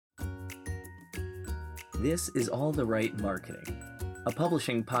This is All the Right Marketing, a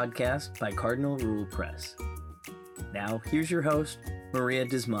publishing podcast by Cardinal Rule Press. Now, here's your host, Maria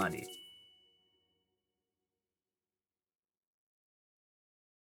Dismonti.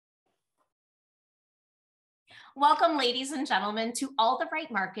 Welcome, ladies and gentlemen, to All the Right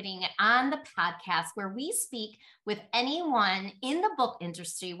Marketing on the podcast, where we speak with anyone in the book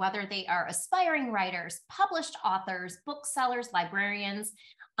industry, whether they are aspiring writers, published authors, booksellers, librarians,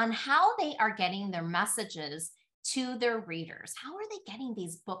 on how they are getting their messages to their readers. How are they getting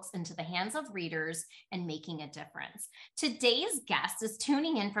these books into the hands of readers and making a difference? Today's guest is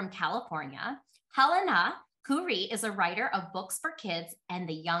tuning in from California. Helena Khoury is a writer of books for kids and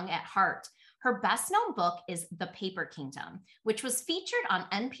the young at heart. Her best-known book is The Paper Kingdom, which was featured on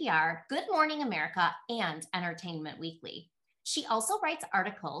NPR, Good Morning America, and Entertainment Weekly. She also writes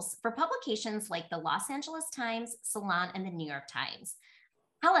articles for publications like the Los Angeles Times, Salon, and the New York Times.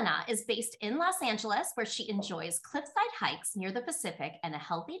 Helena is based in Los Angeles, where she enjoys cliffside hikes near the Pacific and a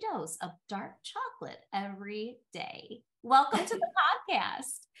healthy dose of dark chocolate every day. Welcome to the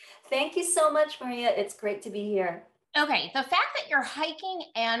podcast. Thank you so much, Maria. It's great to be here. Okay, the fact that you're hiking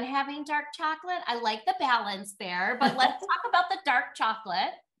and having dark chocolate, I like the balance there, but let's talk about the dark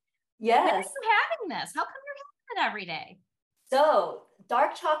chocolate. Yes. Why are you having this? How come you're having it every day? So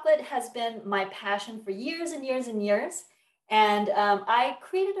dark chocolate has been my passion for years and years and years. And I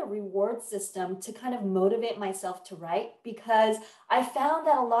created a reward system to kind of motivate myself to write, because I found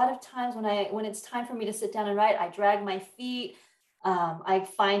that a lot of times when it's time for me to sit down and write, I drag my feet. I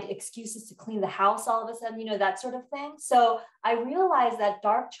find excuses to clean the house all of a sudden, that sort of thing. So I realized that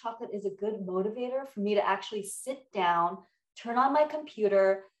dark chocolate is a good motivator for me to actually sit down, turn on my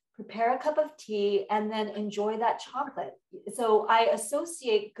computer, prepare a cup of tea, and then enjoy that chocolate. So I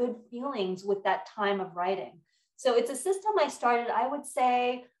associate good feelings with that time of writing. So it's a system I started, I would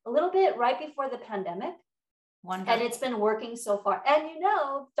say, a little bit right before the pandemic. Wonderful. And it's been working so far. And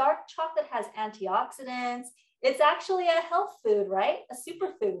dark chocolate has antioxidants. It's actually a health food, right? A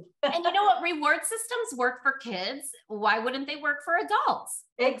superfood. And you know what? Reward systems work for kids. Why wouldn't they work for adults?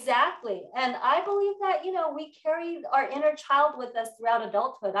 Exactly. And I believe that, we carry our inner child with us throughout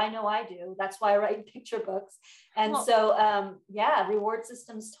adulthood. I know I do. That's why I write picture books. And reward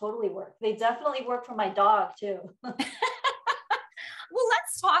systems totally work. They definitely work for my dog too. Well,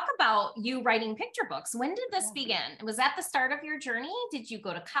 let's talk about you writing picture books. When did this begin? Was that the start of your journey? Did you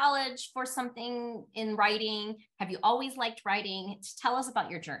go to college for something in writing? Have you always liked writing? Tell us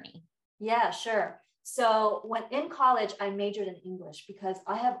about your journey. Yeah, sure. So when in college, I majored in English because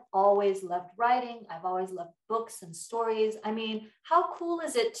I have always loved writing. I've always loved books and stories. I mean, how cool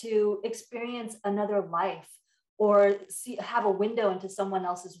is it to experience another life or have a window into someone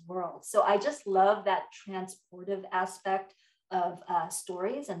else's world? So I just love that transportive aspect of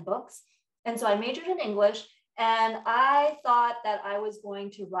stories and books. And so I majored in English, and I thought that I was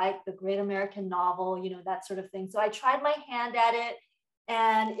going to write the great American novel, that sort of thing. So I tried my hand at it,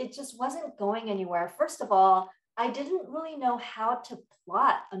 and it just wasn't going anywhere. First of all, I didn't really know how to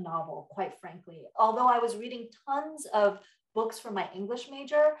plot a novel, quite frankly. Although I was reading tons of books for my English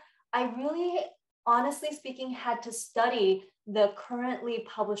major, I really, honestly speaking, had to study the currently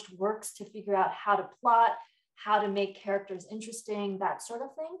published works to figure out how to plot, how to make characters interesting, that sort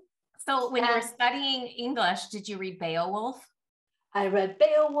of thing. So when you were studying English, did you read Beowulf? I read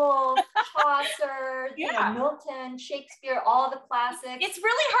Beowulf, Chaucer, Milton, Shakespeare, all the classics. It's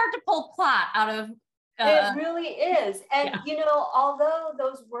really hard to pull plot out of. It really is. And, although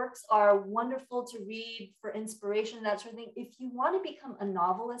those works are wonderful to read for inspiration, that sort of thing, if you want to become a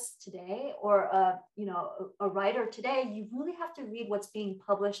novelist today or, a writer today, you really have to read what's being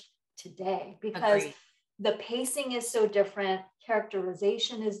published today, because the pacing is so different,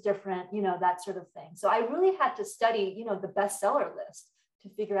 characterization is different, that sort of thing. So I really had to study, the bestseller list to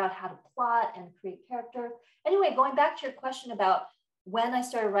figure out how to plot and create character. Anyway, going back to your question about when I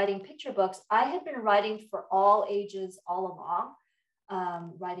started writing picture books, I had been writing for all ages all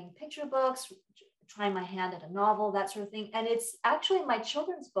along, writing picture books, trying my hand at a novel, that sort of thing. And it's actually my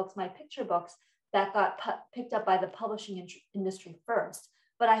children's books, my picture books, that got picked up by the publishing industry first.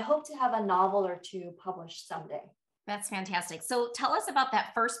 But I hope to have a novel or two published someday. That's fantastic. So tell us about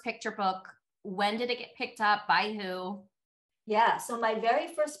that first picture book. When did it get picked up? By who? Yeah, so my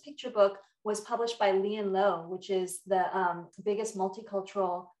very first picture book was published by Lee & Low, which is the biggest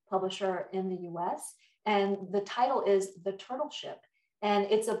multicultural publisher in the US. And the title is The Turtle Ship. And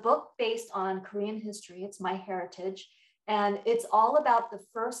it's a book based on Korean history. It's my heritage. And it's all about the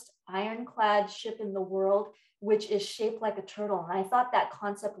first ironclad ship in the world, which is shaped like a turtle. And I thought that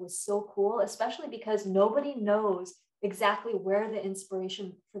concept was so cool, especially because nobody knows exactly where the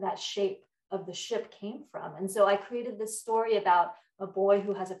inspiration for that shape of the ship came from. And so I created this story about a boy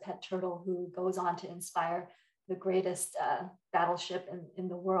who has a pet turtle who goes on to inspire the greatest battleship in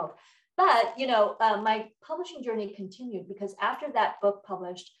the world. But, my publishing journey continued because after that book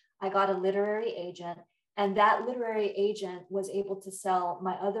published, I got a literary agent, and that literary agent was able to sell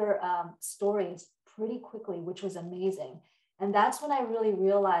my other stories pretty quickly, which was amazing. And that's when I really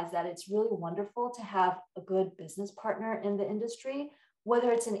realized that it's really wonderful to have a good business partner in the industry,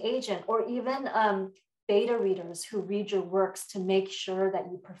 whether it's an agent or even beta readers who read your works to make sure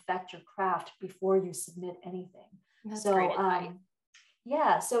that you perfect your craft before you submit anything. That's so great advice.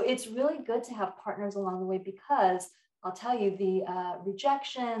 yeah, so it's really good to have partners along the way, because I'll tell you, the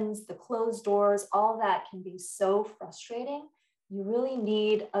rejections, the closed doors, all that can be so frustrating. You really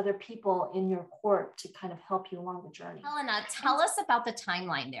need other people in your court to kind of help you along the journey. Helena, tell us about the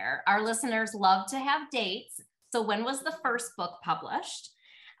timeline there. Our listeners love to have dates. So when was the first book published,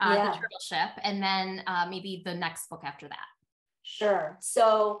 The Turtle Ship, and then maybe the next book after that? Sure.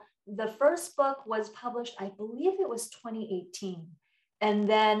 So the first book was published, I believe it was 2018. And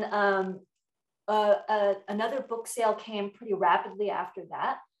then another book sale came pretty rapidly after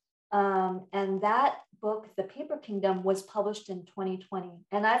that. And that book, The Paper Kingdom, was published in 2020.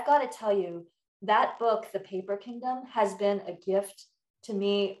 And I've got to tell you, that book, The Paper Kingdom, has been a gift to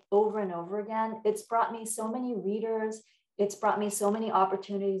me over and over again. It's brought me so many readers. It's brought me so many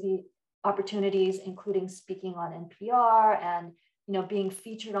opportunities, including speaking on NPR and being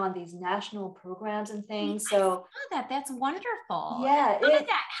featured on these national programs and things. So I saw that. That's wonderful. Yeah.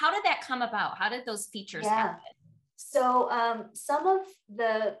 How did that come about? How did those features happen? So some of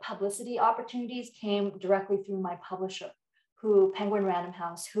the publicity opportunities came directly through my publisher, Penguin Random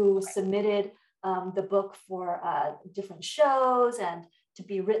House, who submitted the book for different shows and to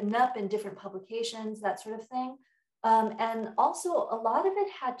be written up in different publications, that sort of thing. And also a lot of it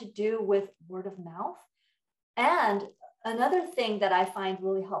had to do with word of mouth. And another thing that I find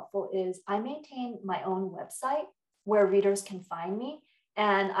really helpful is I maintain my own website where readers can find me.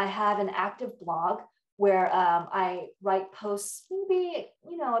 And I have an active blog where I write posts maybe,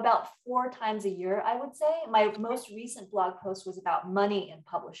 about 4 times a year, I would say. My most recent blog post was about money in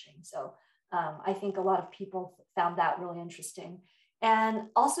publishing. So I think a lot of people found that really interesting. And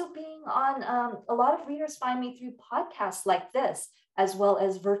also being on, a lot of readers find me through podcasts like this, as well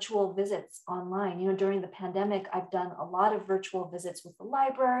as virtual visits online. During the pandemic, I've done a lot of virtual visits with the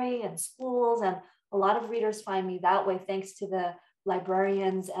library and schools, and a lot of readers find me that way, thanks to the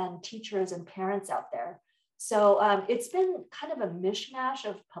librarians and teachers and parents out there. So it's been kind of a mishmash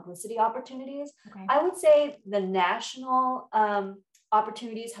of publicity opportunities. Okay. I would say the national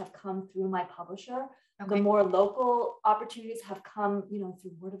opportunities have come through my publisher. Okay. The more local opportunities have come, through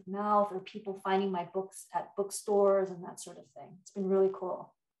word of mouth or people finding my books at bookstores and that sort of thing. It's been really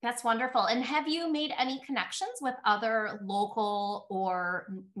cool. That's wonderful. And have you made any connections with other local or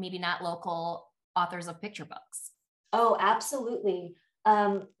maybe not local authors of picture books? Oh, absolutely.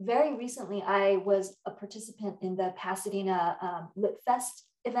 Very recently, I was a participant in the Pasadena Lit Fest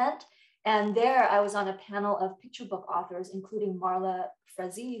event. And there I was on a panel of picture book authors, including Marla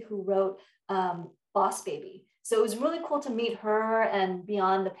Frazee, who wrote Boss Baby. So it was really cool to meet her and be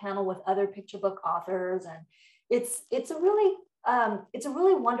on the panel with other picture book authors. And it's a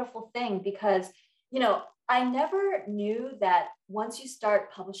really wonderful thing because, I never knew that once you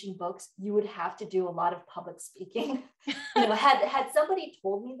start publishing books, you would have to do a lot of public speaking. Had somebody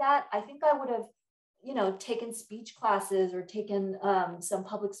told me that, I think I would have, taken speech classes or taken some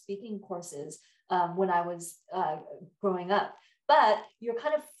public speaking courses when I was growing up. But you're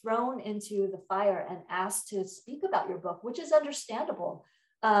kind of thrown into the fire and asked to speak about your book, which is understandable.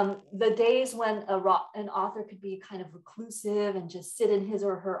 The days when an author could be kind of reclusive and just sit in his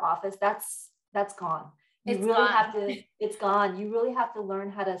or her office, that's gone. It's gone. You really have to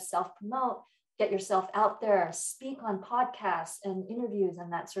learn how to self-promote, get yourself out there, speak on podcasts and interviews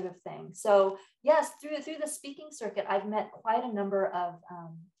and that sort of thing. So yes, through the speaking circuit, I've met quite a number of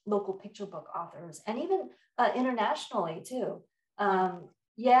local picture book authors and even internationally too.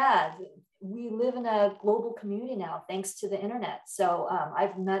 We live in a global community now, thanks to the internet. So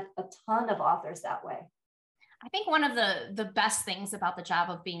I've met a ton of authors that way. I think one of the best things about the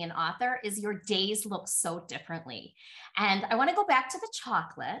job of being an author is your days look so differently. And I want to go back to the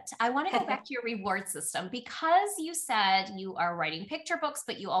chocolate. I want to go back to your reward system, because you said you are writing picture books,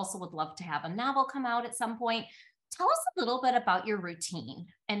 but you also would love to have a novel come out at some point. Tell us a little bit about your routine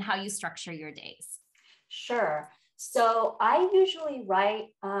and how you structure your days. Sure. So I usually write,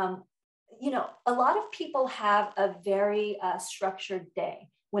 a lot of people have a very structured day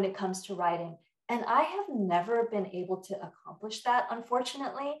when it comes to writing. And I have never been able to accomplish that,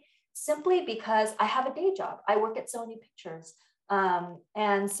 unfortunately. simply because I have a day job. I work at Sony Pictures.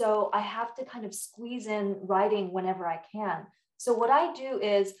 And so I have to kind of squeeze in writing whenever I can. So what I do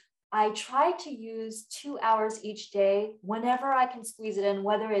is I try to use 2 hours each day whenever I can squeeze it in,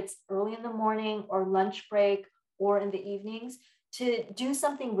 whether it's early in the morning or lunch break or in the evenings, to do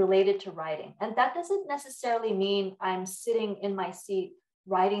something related to writing. And that doesn't necessarily mean I'm sitting in my seat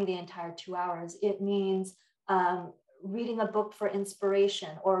writing the entire 2 hours. It means reading a book for inspiration,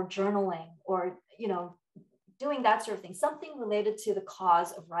 or journaling, or, doing that sort of thing, something related to the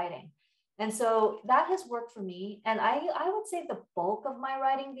cause of writing. And so that has worked for me. And I would say the bulk of my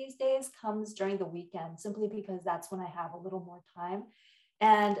writing these days comes during the weekend, simply because that's when I have a little more time.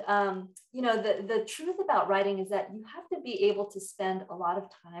 And, the truth about writing is that you have to be able to spend a lot of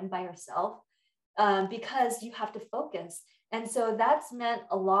time by yourself, because you have to focus. And so that's meant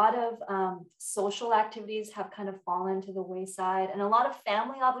a lot of social activities have kind of fallen to the wayside, and a lot of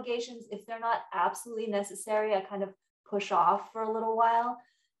family obligations, if they're not absolutely necessary, I kind of push off for a little while.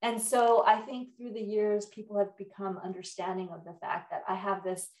 And so I think through the years, people have become understanding of the fact that I have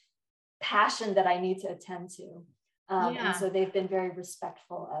this passion that I need to attend to. And so they've been very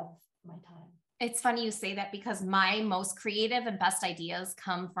respectful of my time. It's funny you say that, because my most creative and best ideas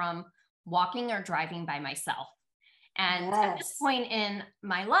come from walking or driving by myself. And at this point in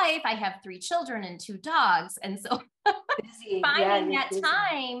my life, I have 3 children and 2 dogs. And so finding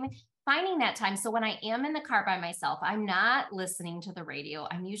that time. So when I am in the car by myself, I'm not listening to the radio.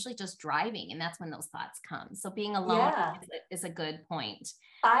 I'm usually just driving. And that's when those thoughts come. So being alone is a good point.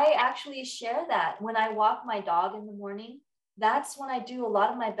 I actually share that. When I walk my dog in the morning, that's when I do a lot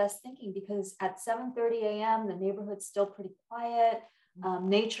of my best thinking, because at 7:30 a.m., the neighborhood's still pretty quiet.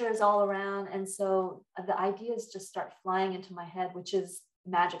 Nature is all around. And so the ideas just start flying into my head, which is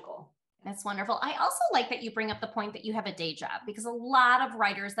magical. That's wonderful. I also like that you bring up the point that you have a day job, because a lot of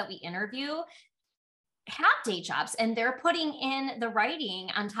writers that we interview have day jobs, and they're putting in the writing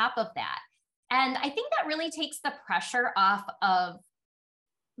on top of that. And I think that really takes the pressure off of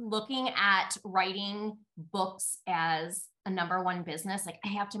looking at writing books as a number one business. Like, I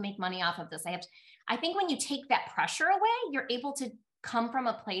have to make money off of this. I think when you take that pressure away, you're able to come from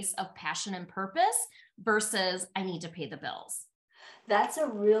a place of passion and purpose versus I need to pay the bills. That's a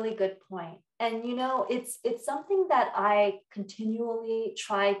really good point. And, it's something that I continually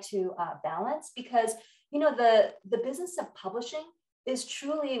try to balance, because, the business of publishing is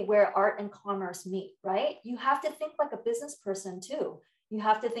truly where art and commerce meet, right? You have to think like a business person too. You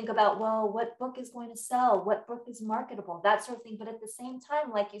have to think about, well, what book is going to sell? What book is marketable? That sort of thing. But at the same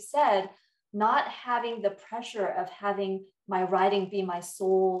time, like you said, not having the pressure of having my writing be my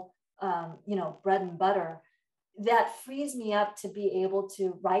sole, bread and butter, that frees me up to be able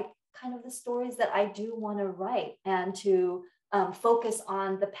to write kind of the stories that I do want to write, and to focus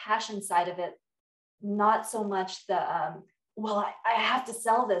on the passion side of it, not so much the, I have to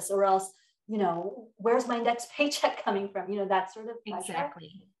sell this, or else, where's my next paycheck coming from? That sort of pressure.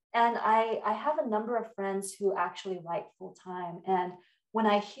 Exactly. And I have a number of friends who actually write full time. And when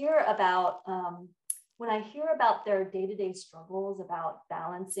I hear about their day-to-day struggles about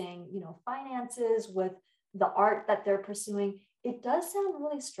balancing, finances with the art that they're pursuing, it does sound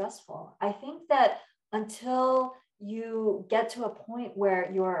really stressful. I think that until you get to a point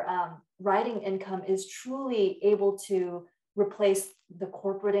where your writing income is truly able to replace the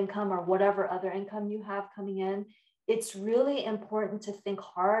corporate income or whatever other income you have coming in, it's really important to think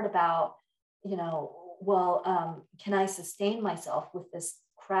hard about, can I sustain myself with this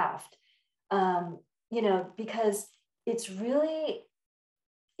craft? Because it's really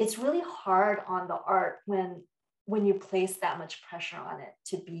hard on the art when you place that much pressure on it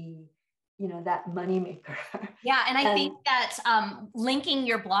to be, that moneymaker. Yeah. And I think that linking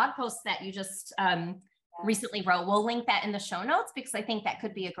your blog post that you just recently wrote, we'll link that in the show notes, because I think that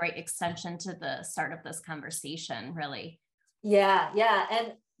could be a great extension to the start of this conversation, really. Yeah.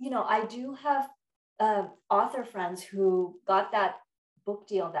 And, I do have author friends who got that book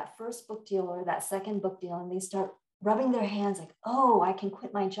deal, that first book deal or that second book deal, and they start rubbing their hands like, oh, I can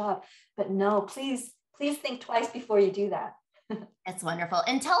quit my job. But no, please think twice before you do that. That's wonderful.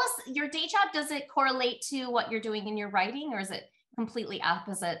 And tell us, your day job, does it correlate to what you're doing in your writing, or is it completely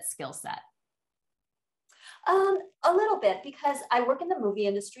opposite skill set? A little bit, because I work in the movie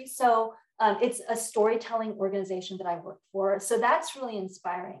industry. So it's a storytelling organization that I work for. So that's really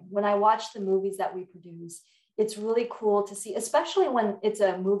inspiring. When I watch the movies that we produce, it's really cool to see, especially when it's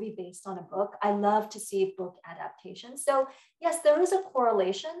a movie based on a book. I love to see book adaptations. So yes, there is a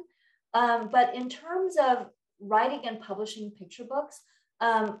correlation. But in terms of writing and publishing picture books,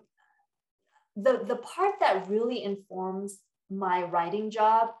 the part that really informs my writing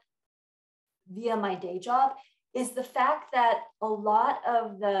job via my day job is the fact that a lot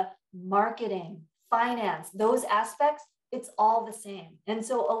of the marketing, finance, those aspects, it's all the same. And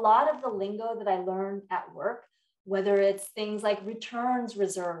so a lot of the lingo that I learned at work, whether it's things like returns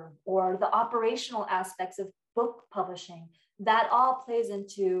reserve or the operational aspects of book publishing, that all plays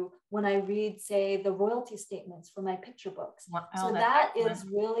into when I read, say, the royalty statements for my picture books. Wow, so that's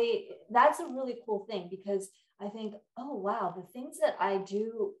a really cool thing, because I think, oh, wow, the things that I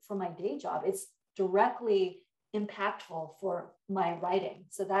do for my day job, it's directly impactful for my writing.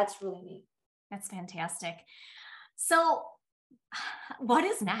 So that's really neat. That's fantastic. So what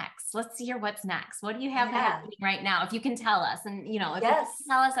is next? Let's hear what's next. What do you have happening right now? If you can tell us, and if you can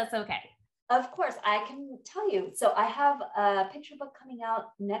tell us, that's okay. Of course, I can tell you. So I have a picture book coming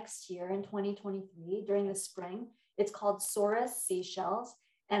out next year in 2023 during the spring. It's called Saurus Seashells.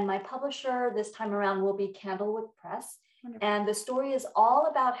 And my publisher this time around will be Candlewood Press. Wonderful. And the story is all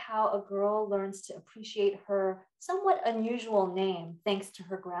about how a girl learns to appreciate her somewhat unusual name thanks to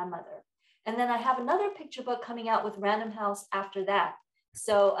her grandmother. And then I have another picture book coming out with Random House after that.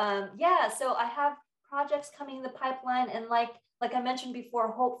 So so I have projects coming in the pipeline, and like I mentioned before,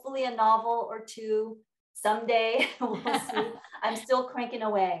 hopefully a novel or two someday. We'll see. I'm still cranking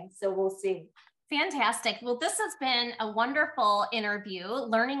away, so we'll see. Fantastic. Well, this has been a wonderful interview,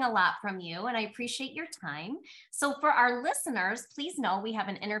 learning a lot from you, and I appreciate your time. So for our listeners, please know we have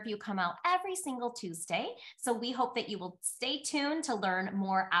an interview come out every single Tuesday. So we hope that you will stay tuned to learn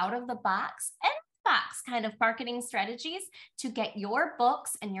more out of the box and box kind of marketing strategies to get your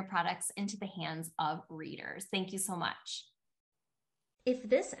books and your products into the hands of readers. Thank you so much. If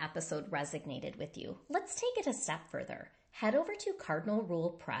this episode resonated with you, let's take it a step further. Head over to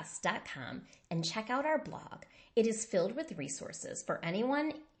cardinalrulepress.com and check out our blog. It is filled with resources for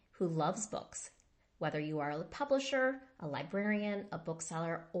anyone who loves books, whether you are a publisher, a librarian, a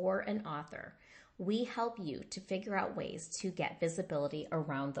bookseller, or an author. We help you to figure out ways to get visibility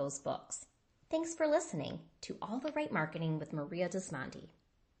around those books. Thanks for listening to All the Right Marketing with Maria Dismondy.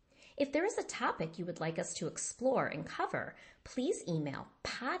 If there is a topic you would like us to explore and cover, please email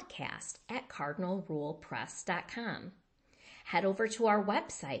podcast@cardinalrulepress.com. Head over to our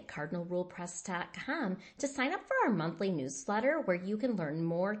website, cardinalrulepress.com, to sign up for our monthly newsletter where you can learn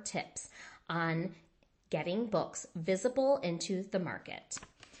more tips on getting books visible into the market.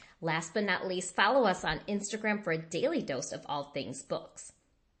 Last but not least, follow us on Instagram for a daily dose of all things books.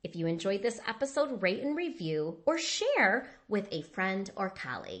 If you enjoyed this episode, rate and review or share with a friend or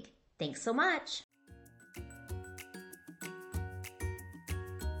colleague. Thanks so much.